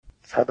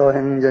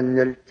사도행전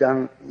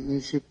 10장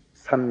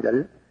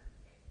 23절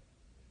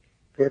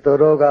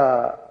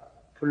베드로가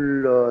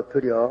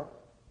불러들여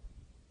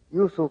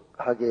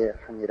유숙하게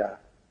하니라.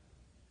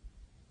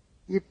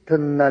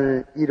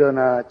 이튿날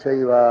일어나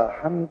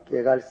저희와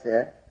함께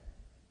갈새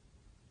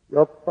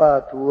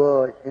욥바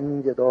두어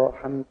형제도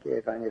함께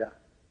가니라.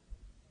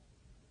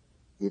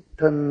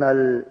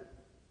 이튿날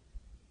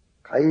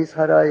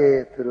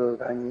가이사라에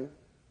들어가니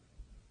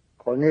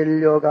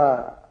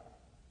고넬료가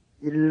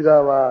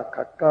일가와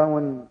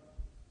가까운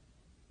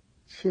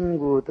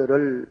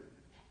친구들을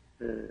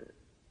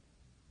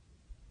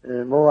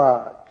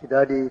모아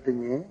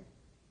기다리더니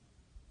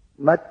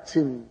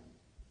마침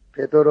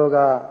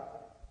베드로가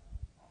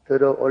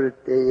들어올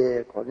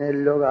때에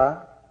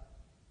고넬료가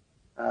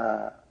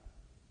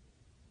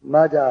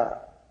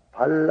맞아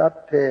발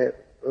앞에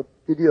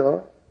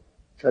엎드려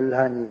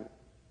절하니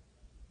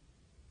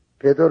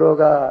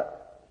베드로가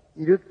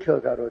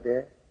일으켜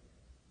가로되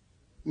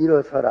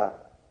일어서라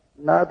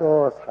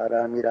나도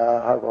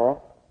사람이라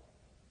하고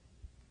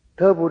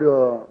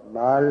더불어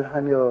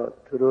말하며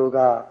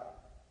들어가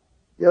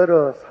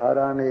여러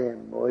사람이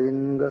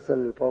모인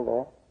것을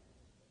보고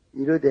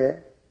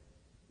이르되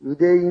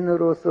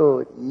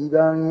유대인으로서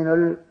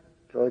이방인을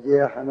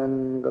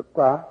교제하는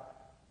것과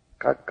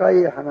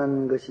가까이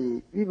하는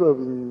것이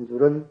위법인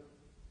줄은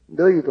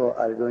너희도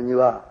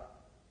알거니와.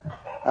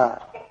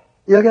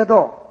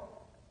 여기도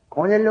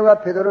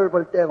고넬료가 베드로를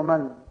볼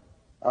때만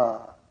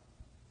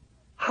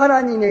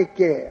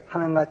하나님에게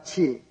하는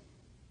같이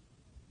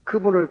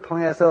그분을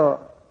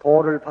통해서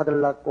도를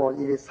받으려고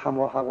이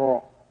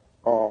사모하고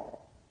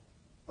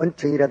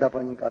언청이라다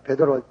보니까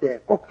베드로 올 때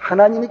꼭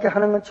하나님에게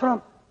하는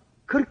것처럼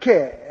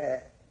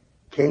그렇게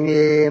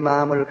갱의의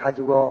마음을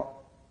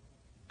가지고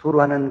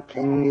두루하는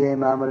갱의의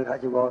마음을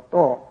가지고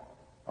또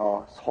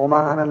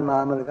소망하는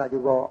마음을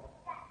가지고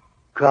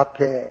그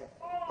앞에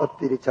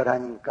엎드려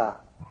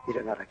절하니까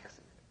일어나라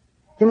했습니다.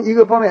 그럼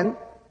이거 보면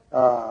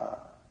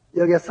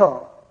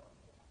여기서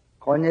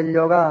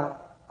고넬료가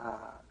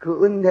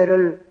그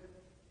은혜를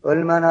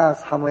얼마나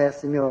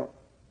사모했으며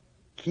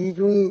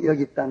귀중히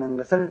여겼다는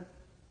것을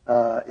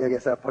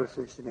여기서 볼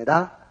수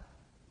있습니다.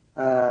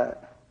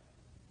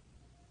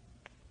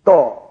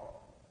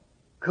 또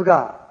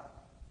그가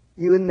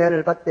이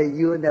은혜를 받되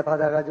이 은혜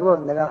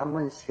받아가지고 내가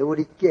한번 세월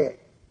있게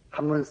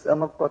한번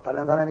써먹고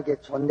다른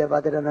사람에게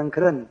존대받으려는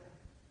그런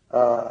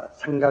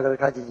생각을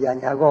가지지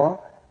아니하고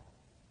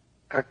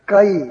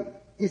가까이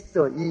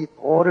있어 이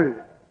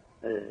도를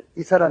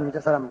이 사람 저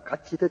사람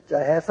같이 듣자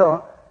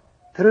해서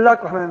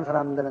들으려고 하는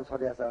사람들은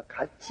소리에서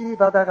같이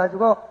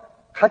받아가지고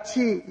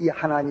같이 이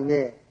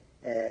하나님의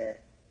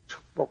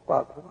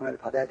축복과 구원을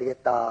받아야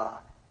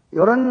되겠다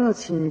이런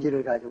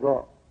심지를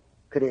가지고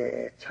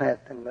그래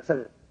청했던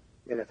것을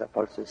여기서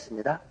볼 수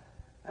있습니다.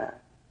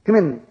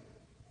 그러면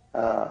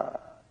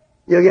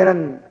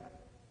여기에는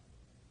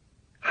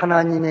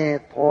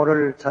하나님의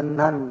도를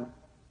전한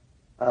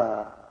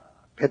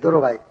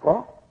베드로가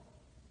있고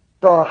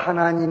또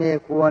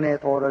하나님의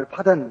구원의 도를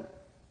받은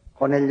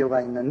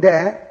고넬료가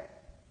있는데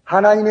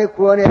하나님의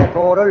구원의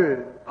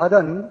도를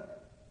받은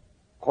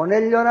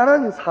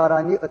고넬료라는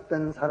사람이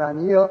어떤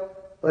사람이며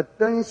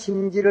어떤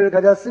심지를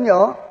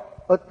가졌으며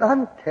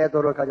어떠한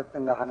태도를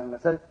가졌던가 하는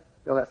것을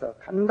여기서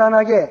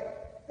간단하게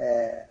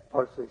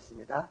볼 수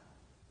있습니다.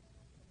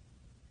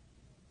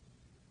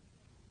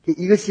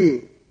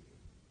 이것이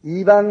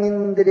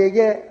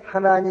이방인들에게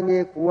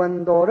하나님의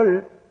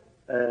구원도를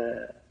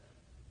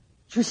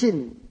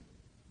주신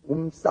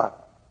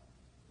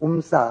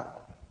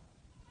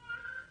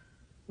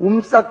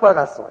움싹과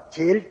같소.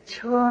 제일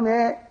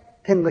처음에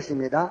된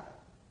것입니다.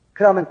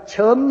 그러면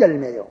처음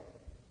열매요.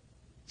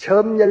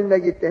 처음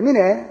열매이기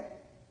때문에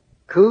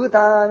그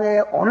다음에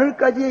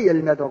오늘까지의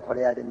열매도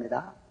고려해야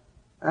됩니다.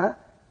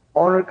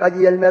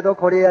 오늘까지 열매도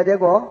고려해야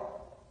되고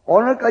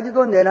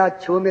오늘까지도 내나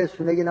처음에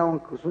순액이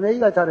나온 그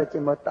순액이가 자랐지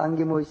뭐 딴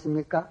게 뭐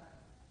있습니까?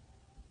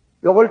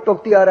 요걸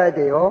똑띠 알아야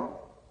돼요.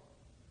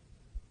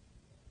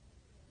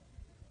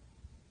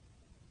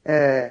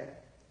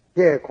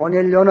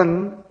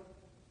 고넬료는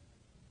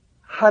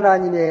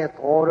하나님의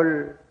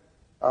도를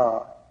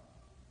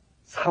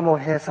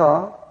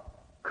사모해서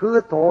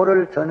그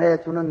도를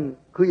전해주는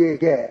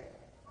그에게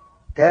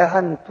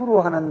대한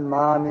두루하는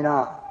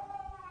마음이나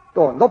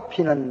또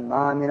높이는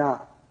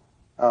마음이나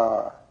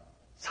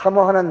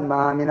사모하는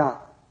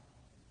마음이나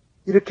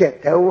이렇게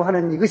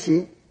대우하는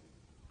이것이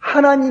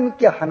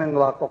하나님께 하는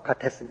것과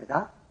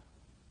똑같았습니다.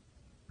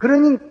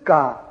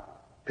 그러니까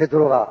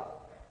베드로가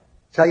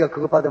자기가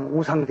그거 받으면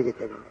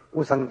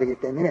우상되기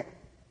때문에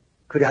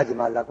그래 하지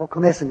말라고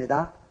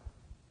금했습니다.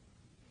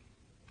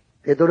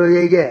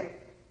 베드로에게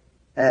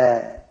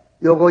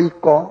요거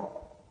있고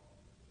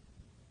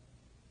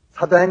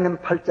사도행전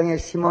 8장의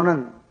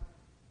시몬은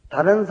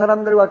다른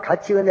사람들과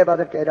같이 은혜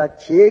받을 게 아니라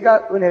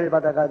제가 은혜를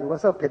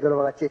받아가지고서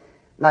베드로와 같이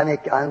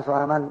남에게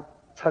안수하면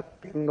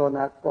척병도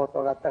낫고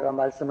또 갔다가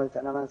말씀을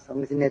전하면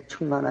성신의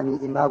충만함이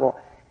임하고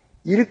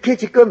이렇게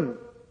지금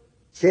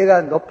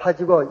제가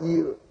높아지고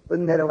이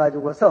은혜로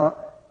가지고서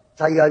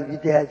자기가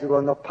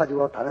위대해지고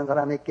높아지고 다른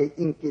사람에게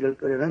인기를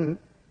끌는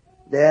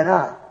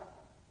내나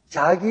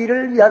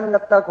자기를 위한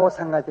것다 고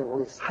생각하지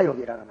거기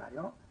사욕이라는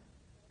말이요.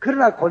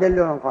 그러나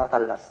고넬료는 그와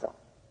달랐어.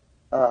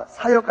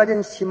 사욕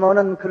가진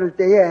시몬은 그럴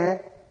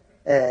때에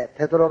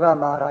베드로가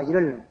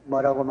말하기를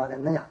뭐라고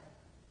말했느냐?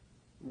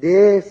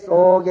 내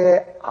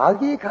속에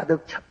악이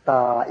가득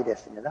찼다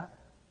이랬습니다.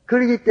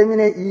 그렇기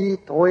때문에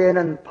이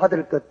도에는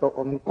받을 것도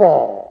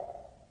없고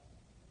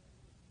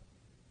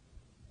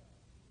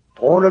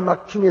돈을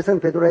막 주면서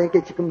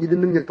베드로에게 지금 이런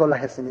능력도 올라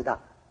했습니다.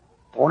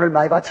 돈을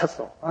많이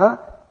바쳤어.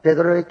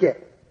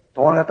 베드로에게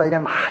돈을 갖다 이렇게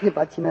많이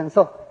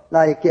바치면서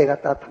나에게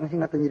갖다가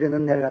당신 같은 이런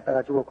은혜를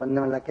갖다가 주고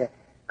권능을 낳게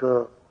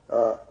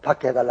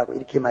받게 해달라고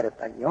이렇게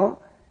말했다니요.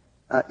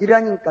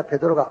 이러니까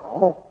베드로가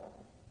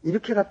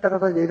이렇게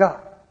갖다가도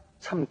내가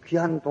참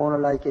귀한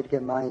돈을 나에게 이렇게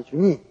많이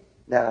주니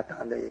내가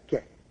갖다가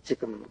너에게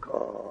지금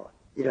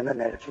이런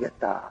은혜를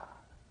주겠다.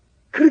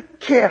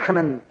 그렇게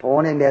하는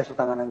돈에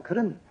매수당하는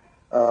그런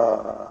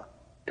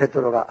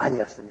베드로가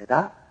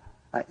아니었습니다.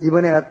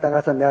 이번에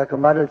갔다가서 내가 그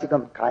말을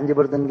지금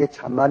간접으로 듣는 게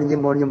참말인지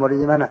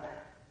모르지만은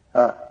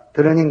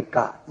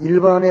들으니까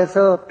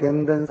일본에서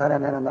병든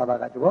사람이 하나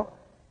나와가지고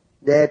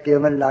내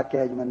병을 낫게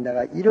해주면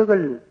내가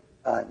 1억을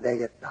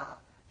내겠다.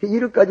 그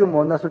 1억 가지고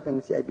못 났을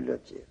때는 쎄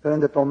빌렸지.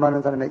 그런데 돈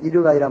많은 사람은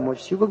 1억 아니라 뭐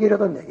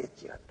 10억이라도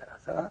내겠지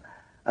갔다가서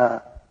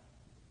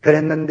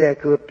그랬는데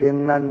그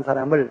병난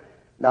사람을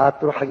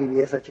낫도록 하기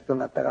위해서 지금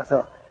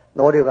갔다가서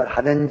노력을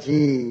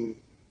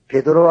하는지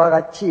베드로와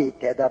같이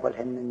대답을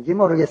했는지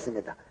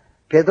모르겠습니다.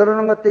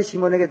 베드로는 그때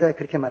시몬에게 대해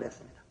그렇게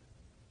말했습니다.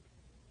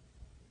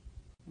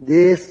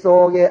 네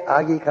속에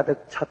악이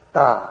가득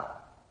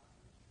찼다.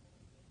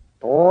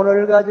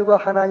 돈을 가지고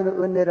하나님의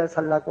은혜를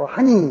살라고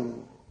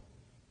하니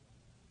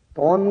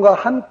돈과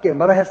함께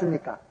뭐라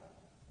했습니까?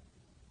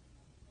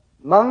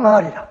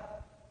 망하리라.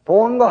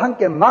 돈과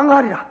함께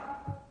망하리라.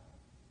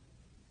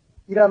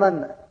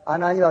 이라면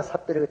아나니와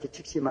삽비를 같이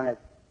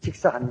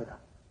직사합니다.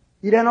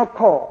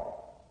 이래놓고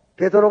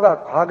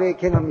베드로가 과거의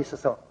경험이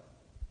있어서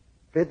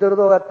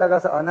베드로도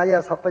갔다가서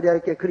아나니아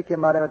삽비에게 그렇게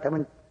말하게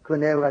되면 그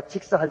내가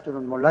직사할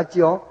줄은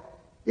몰랐지요.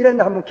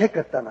 이랬는데 한번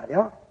겪었단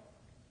말이요.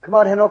 그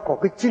말 해놓고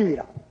그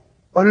진리라.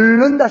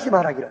 얼른 다시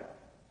말하기를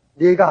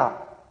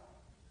네가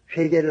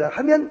회개를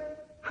하면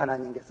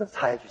하나님께서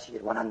사해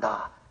주시기를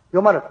원한다.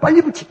 요 말을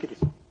빨리 붙이기로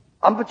했어.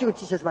 안 붙이고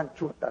지셨으면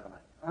죽었다고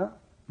말이야.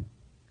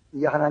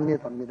 이게 하나님의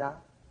도입니다.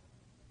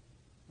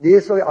 네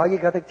속에 악이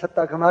가득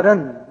찼다. 그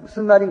말은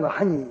무슨 말인가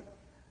하니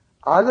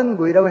악은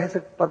뭐라고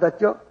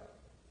해석받았죠?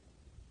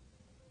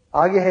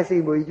 악의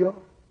해석이 뭐이죠?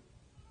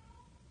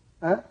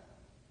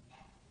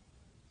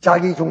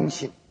 자기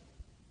중심.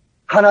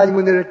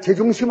 하나님은 늘 제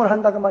중심을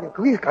한다고 말이에요.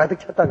 그게 가득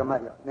찼다고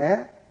말이에요.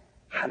 네?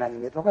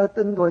 하나님의 도가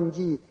어떤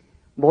돈지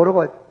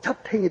모르고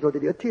잡탱이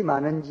도들이 어떻게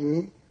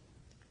많은지.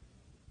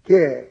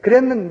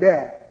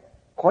 그랬는데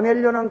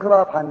고넬료는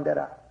그와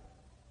반대라.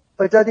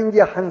 어쩌든지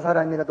한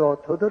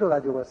사람이라도 더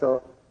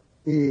들어가지고서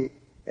이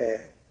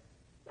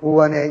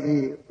구원의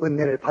이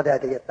은혜를 받아야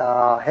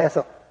되겠다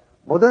해서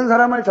모든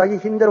사람을 자기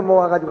힘대로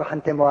모아가지고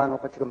한테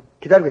모아놓고 지금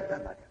기다리고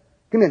있단 말이에요.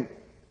 그러면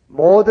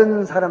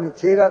모든 사람이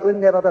제가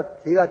은혜 받아,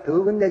 제가 더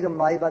은혜 좀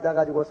많이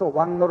받아가지고서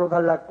왕노릇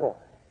하려고,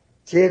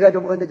 제가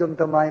좀 은혜 좀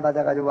더 많이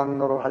받아가지고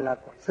왕노릇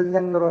하려고,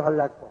 선생노릇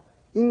하려고,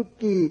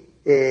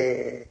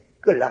 인기에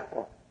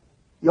끌려고,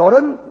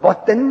 요런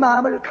못된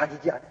마음을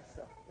가지지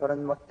않았어.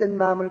 요런 못된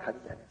마음을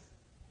가지지 않았어.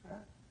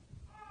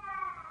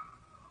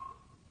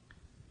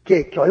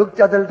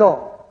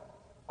 교육자들도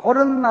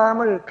그런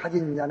마음을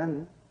가진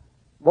자는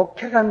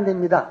목회가 안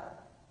됩니다.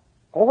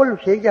 그걸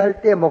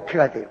회개할 때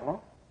목회가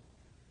돼요.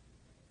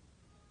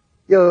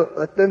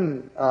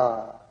 어떤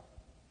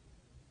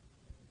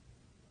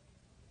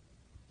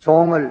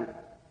종을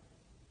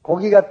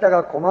고기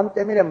갖다가 고만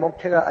때문에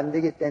목회가 안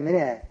되기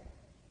때문에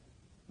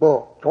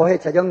뭐 교회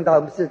재정 다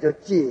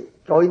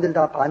없어졌지, 교인들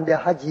다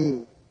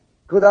반대하지,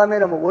 그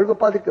다음에는 뭐 월급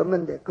받을 게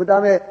없는데, 그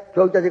다음에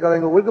교육자들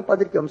가면 월급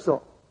받을 게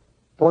없어,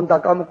 돈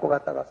다 까먹고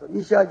갔다가서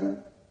있어야지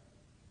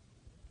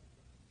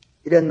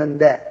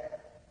이랬는데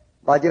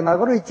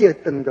마지막으로 있지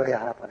어떤 교회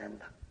하나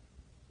보낸다.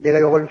 내가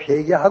이걸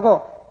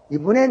회개하고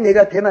이분의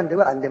내가 되면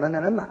되고 안 되면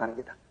나는 망하는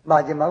거다.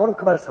 마지막으로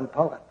그 말을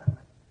선포하고 갔단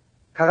말이야.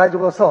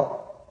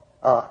 가가지고서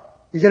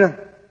이제는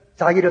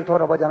자기를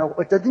돌아보지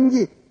않고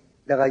어쩌든지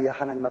내가 이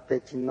하나님 앞에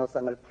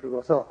진노성을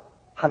풀고서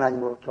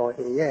하나님의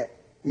교회에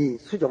이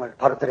수종을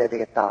바로 들어야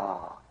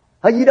되겠다.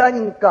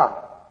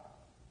 이러니까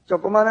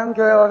조그마한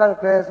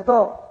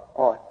교회에서도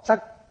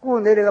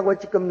자꾸 내려가고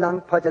지금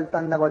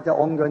낭파절단 나고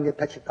옹교 이제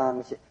백식당한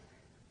것이.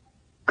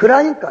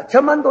 그러니까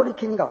저만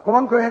돌이키니까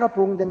그만 교회가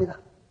부흥됩니다.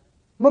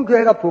 뭔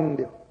교회가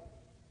부흥돼요.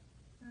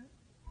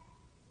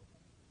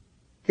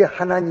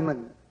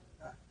 하나님은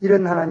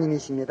이런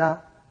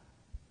하나님이십니다.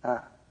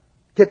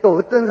 또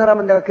어떤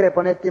사람은 내가 그래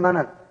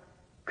보냈지만은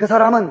그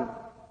사람은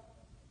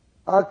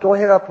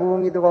교회가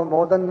부흥이 되고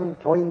모든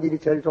교인들이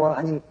제일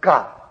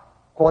좋아하니까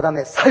그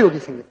다음에 사욕이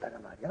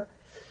생겼다는 말이야.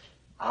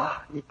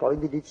 이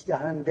교인들이 진짜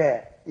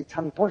하는데 이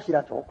참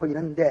도시라 좋고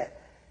이런데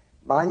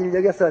만일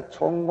여기서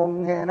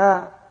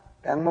총공회나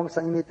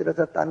백목사님이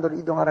들어서 딴 데로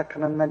이동하라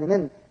하는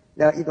날이면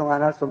내가 이동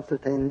안 할 수 없을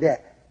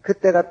텐데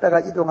그때 갔다가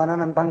이동 안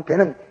하는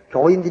방편은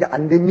교인들이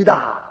안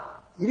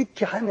됩니다.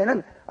 이렇게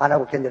하면은 안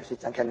하고 견딜 수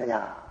있지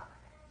않겠느냐.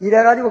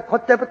 이래가지고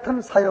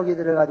그때부터는 사욕이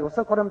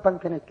들어가지고서 그런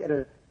방편에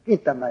꾀를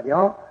있단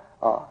말이요.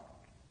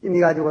 이미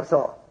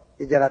가지고서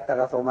이제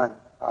갔다가서 오만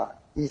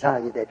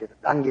이상하게 되리라.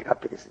 딴길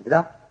갚게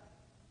됐습니다.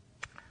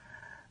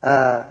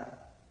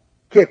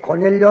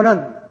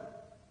 고넬료는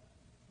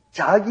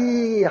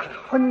자기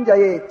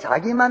혼자의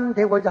자기만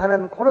되고자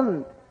하는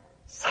그런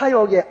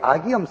사욕에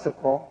악이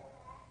없었고,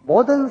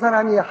 모든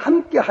사람이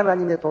함께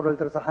하나님의 도를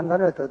들어서 한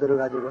단을 더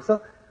들어가지고서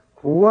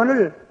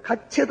구원을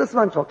같이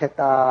얻었으면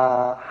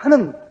좋겠다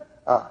하는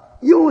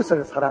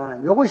이웃을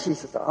사랑하는 이것이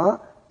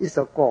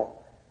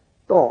있었고,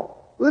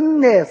 또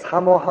은혜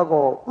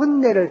사모하고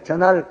은혜를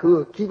전할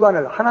그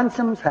기관을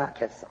하나님처럼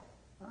생각했어.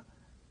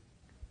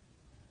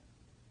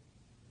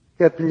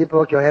 그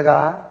빌립보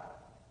교회가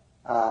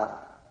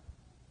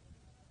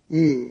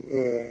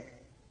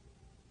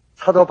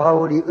사도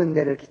바울이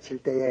은혜를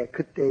끼칠 때에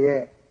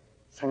그때의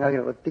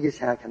생각을 어떻게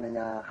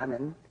생각했느냐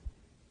하면,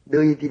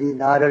 너희들이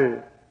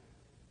나를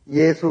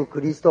예수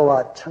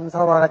그리스도와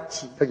천사와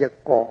같이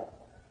여겼고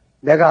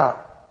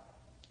내가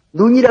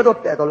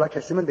눈이라도 빼돌라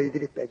했으면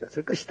너희들이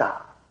빼줬을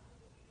것이다.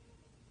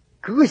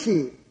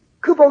 그것이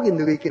그 복이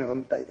너희에게는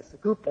없다 이랬어.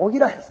 그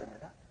복이라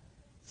했습니다.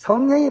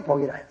 성령의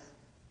복이라 했어.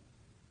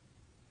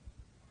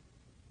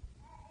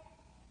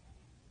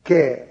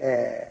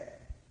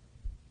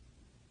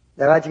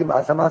 내가 지금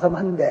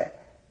아삼아삼한데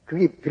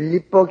그게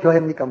빌립보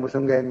교회입니까?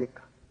 무슨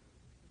교회입니까?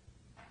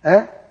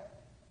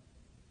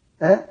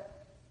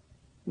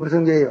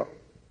 무슨 교회요?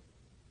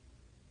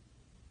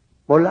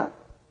 몰라?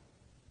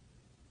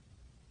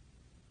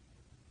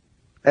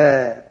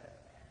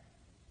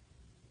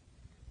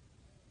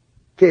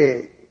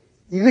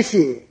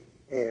 이것이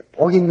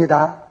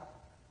복입니다.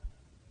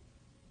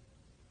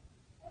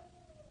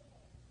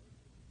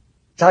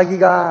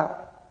 자기가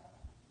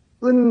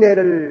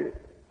은혜를,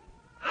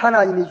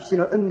 하나님이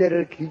주시는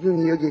은혜를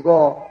귀중히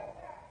여기고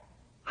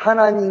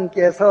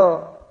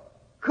하나님께서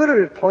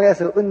그를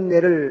통해서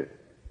은혜를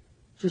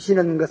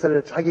주시는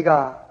것을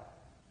자기가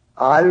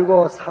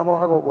알고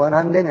사모하고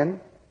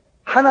원한다면,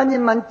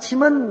 하나님만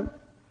치면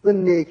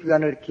은혜의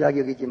기관을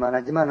귀하게 여기지만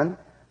하지만은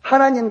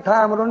하나님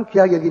다음으로는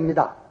귀하게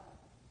여깁니다.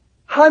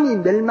 함이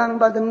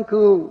멸망받은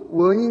그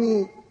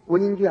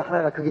원인 중에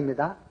하나가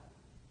그겁니다.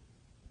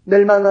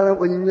 멸망하는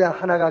원인 중에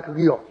하나가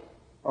그기요.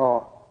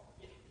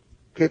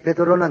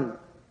 베드로는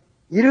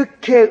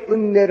이렇게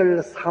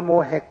은혜를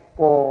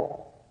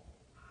사모했고,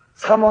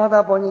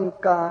 사모하다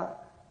보니까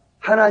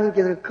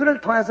하나님께서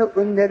그를 통해서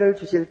은혜를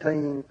주실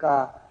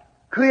터이니까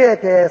그에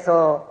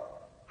대해서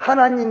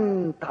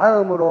하나님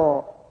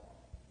다음으로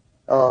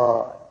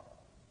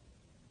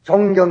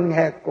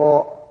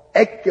존경했고,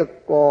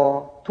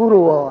 애꼈고,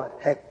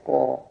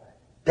 두려워했고,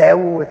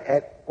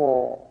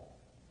 대우했고,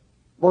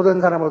 모든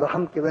사람으로도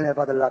함께 은혜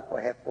받으려고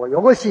했고,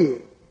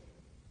 이것이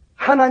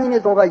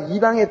하나님의 도가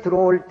이방에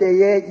들어올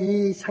때에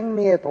이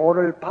생명의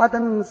도를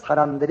받은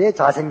사람들의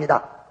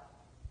자세입니다.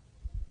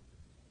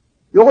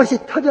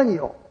 이것이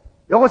터전이요.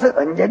 이것은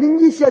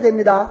언제든지 있어야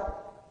됩니다.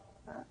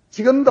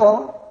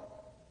 지금도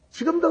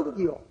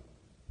그기요.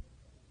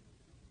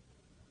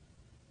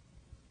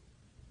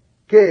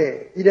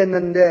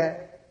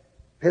 이랬는데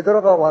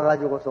베드로가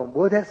와가지고서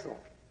뭐 됐어?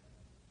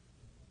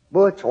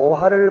 뭐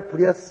조화를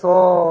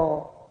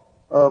부렸어?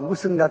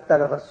 무슨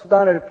갖다가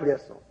수단을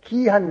부렸어?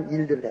 기이한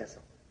일들을 했어.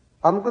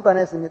 아무것도 안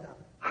했습니다.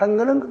 한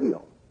거는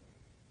그기요.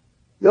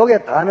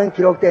 여기에 다는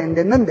기록되어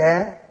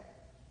있는데,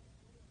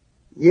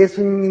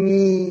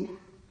 예수님이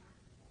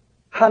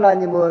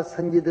하나님의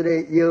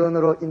선지들의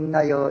예언으로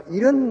인하여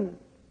이런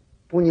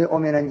분이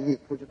오면은 이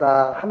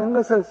구주다 하는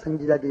것을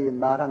선지자들이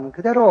말한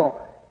그대로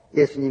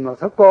예수님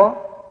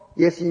오셨고,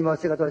 예수님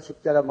오셔서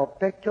십자가 못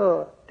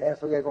박혀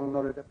대속의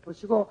공로를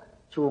베푸시고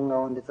죽은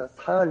가운데서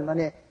사흘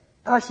만에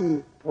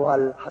다시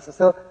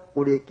부활하셔서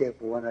우리에게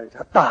구원을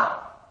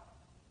줬다.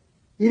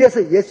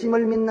 이래서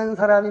예수님을 믿는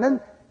사람이면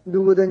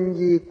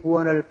누구든지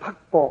구원을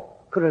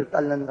받고, 그를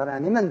따르는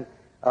사람이면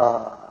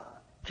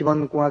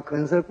기본궁합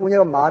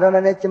건설꾼이라고 말은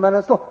안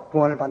했지만 또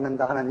구원을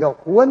받는다 하는 요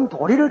구원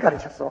도리를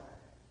가르쳤어.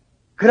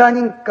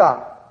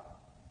 그러니까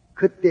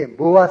그때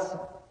뭐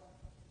왔어?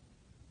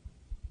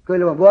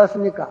 그걸 뭐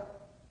왔습니까?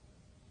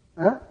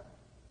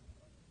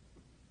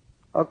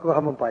 그거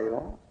한번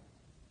봐요.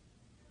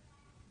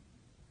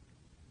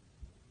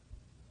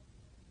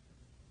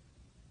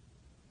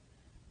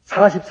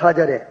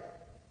 44절에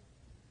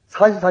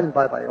 44절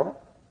봐봐요.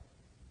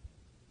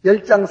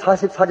 10장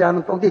 44절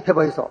하면 똑띠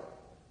펴봐있어.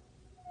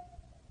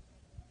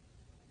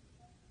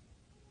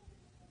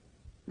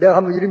 내가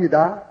한번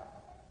이릅니다.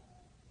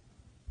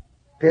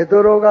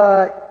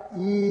 베드로가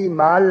이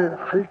말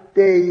할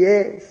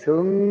때에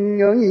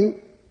성령이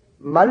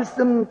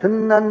말씀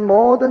듣는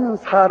모든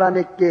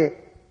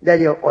사람에게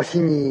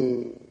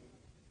내려오시니.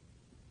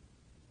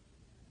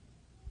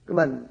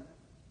 그러면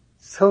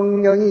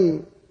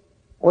성령이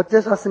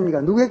어째서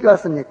왔습니까? 누구에게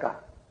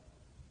왔습니까?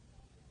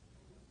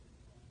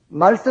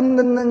 말씀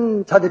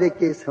듣는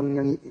자들에게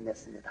성령이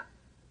임했습니다.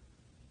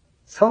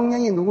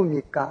 성령이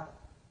누굽니까?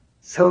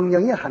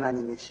 성령이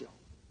하나님이시오.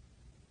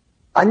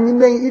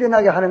 안진병이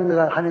일어나게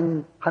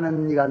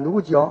하는 이가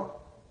누구죠?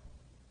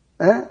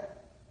 에?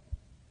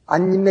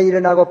 안진병이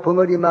일어나고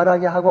벙어리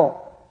말하게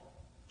하고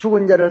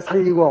죽은 자를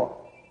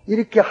살리고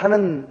이렇게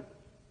하는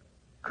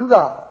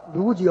그가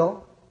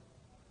누구지요?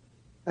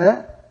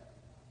 에?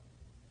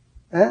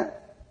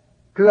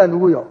 그가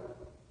누구요?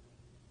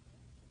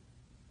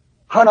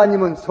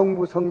 하나님은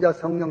성부, 성자,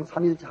 성령,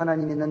 삼일체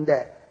하나님이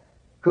있는데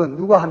그건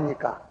누가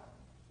합니까?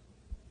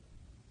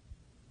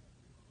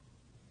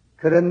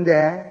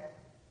 그런데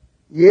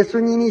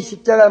예수님이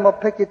십자가 못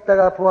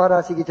박혔다가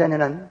부활하시기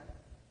전에는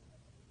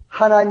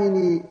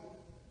하나님이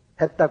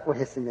했다고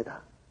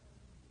했습니다.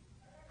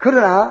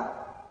 그러나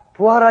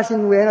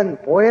부활하신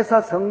후에는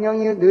보혜사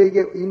성령이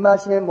너에게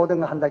임하심에 모든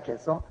걸 한다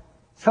해서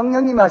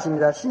성령님이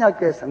하십니다.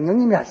 신약교회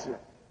성령님이 하시요.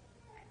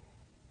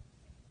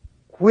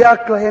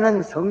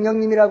 구약교회는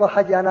성령님이라고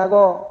하지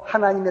않고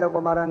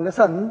하나님이라고 말하는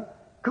것은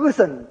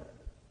그것은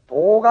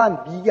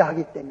도가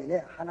미개하기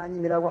때문에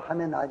하나님이라고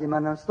하면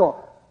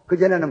하지만서도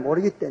그전에는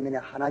모르기 때문에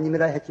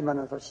하나님이라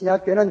했지만서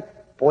신약교회는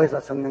보혜사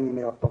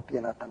성령님이라고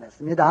똑비게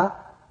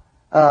나타냈습니다.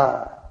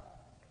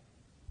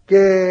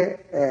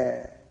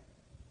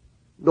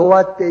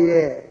 노아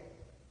때에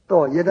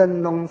또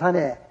여든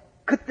농산에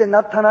그때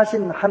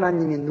나타나신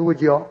하나님이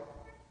누구지요?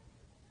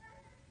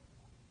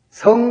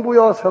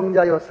 성부요,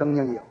 성자요,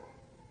 성령이요.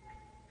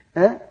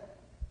 에?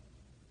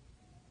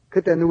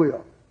 그때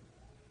누구요?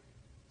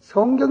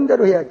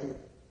 성경대로 해야지.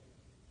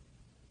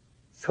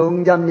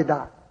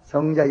 성자입니다.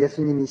 성자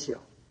예수님이시요.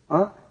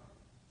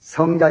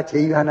 성자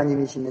제2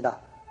 하나님이십니다.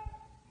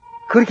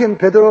 그렇게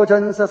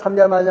베드로전서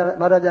 3장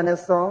말하지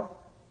않았어?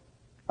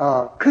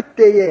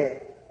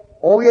 그때에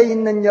옥에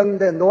있는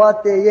영들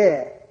노아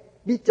때에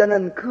믿지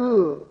않은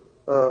그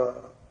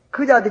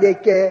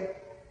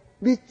자들에게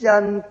믿지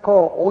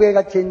않고 옥에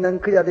갇혀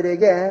있는 그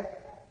자들에게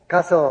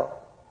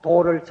가서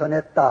도를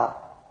전했다.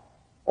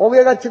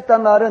 옥에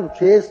갇혔단 말은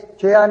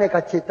죄 안에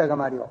갇혀 있다가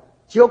말이오.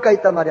 지옥 가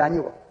있단 말이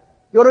아니고.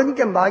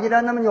 요러니까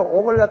마귀라는 놈은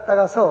옥을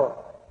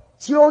갖다가서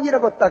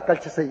지옥이라고 딱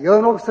가르쳐서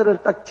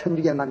연옥서를 딱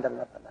천주게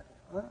만들어놨단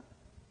말이에요.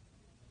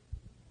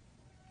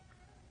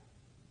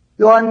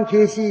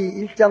 요한계시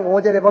 1장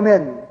 5절에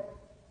보면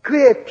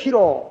그의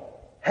피로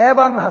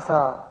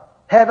해방하사,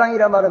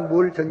 해방이라 말은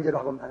뭘 전제로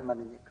하고 하는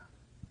말입니까?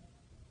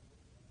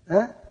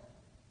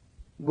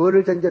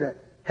 뭐를 전제로 해?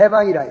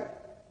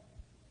 해방이라.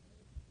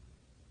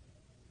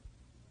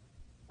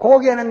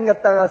 거기에는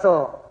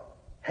갖다가서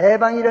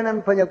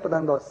해방이라는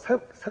번역보다도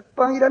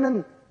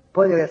석방이라는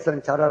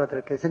번역에서는 잘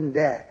알아들을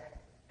것인데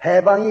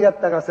해방이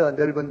갖다가서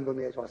넓은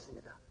범위에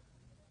좋습니다.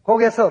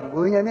 거기에서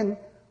뭐냐면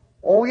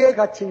옥에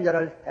갇힌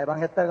자를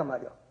해방했다가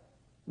말이요.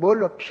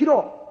 뭘로?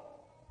 피로.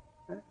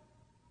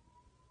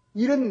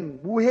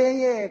 이런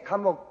무행의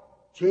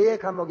감옥, 죄의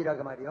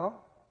감옥이라고 말이요.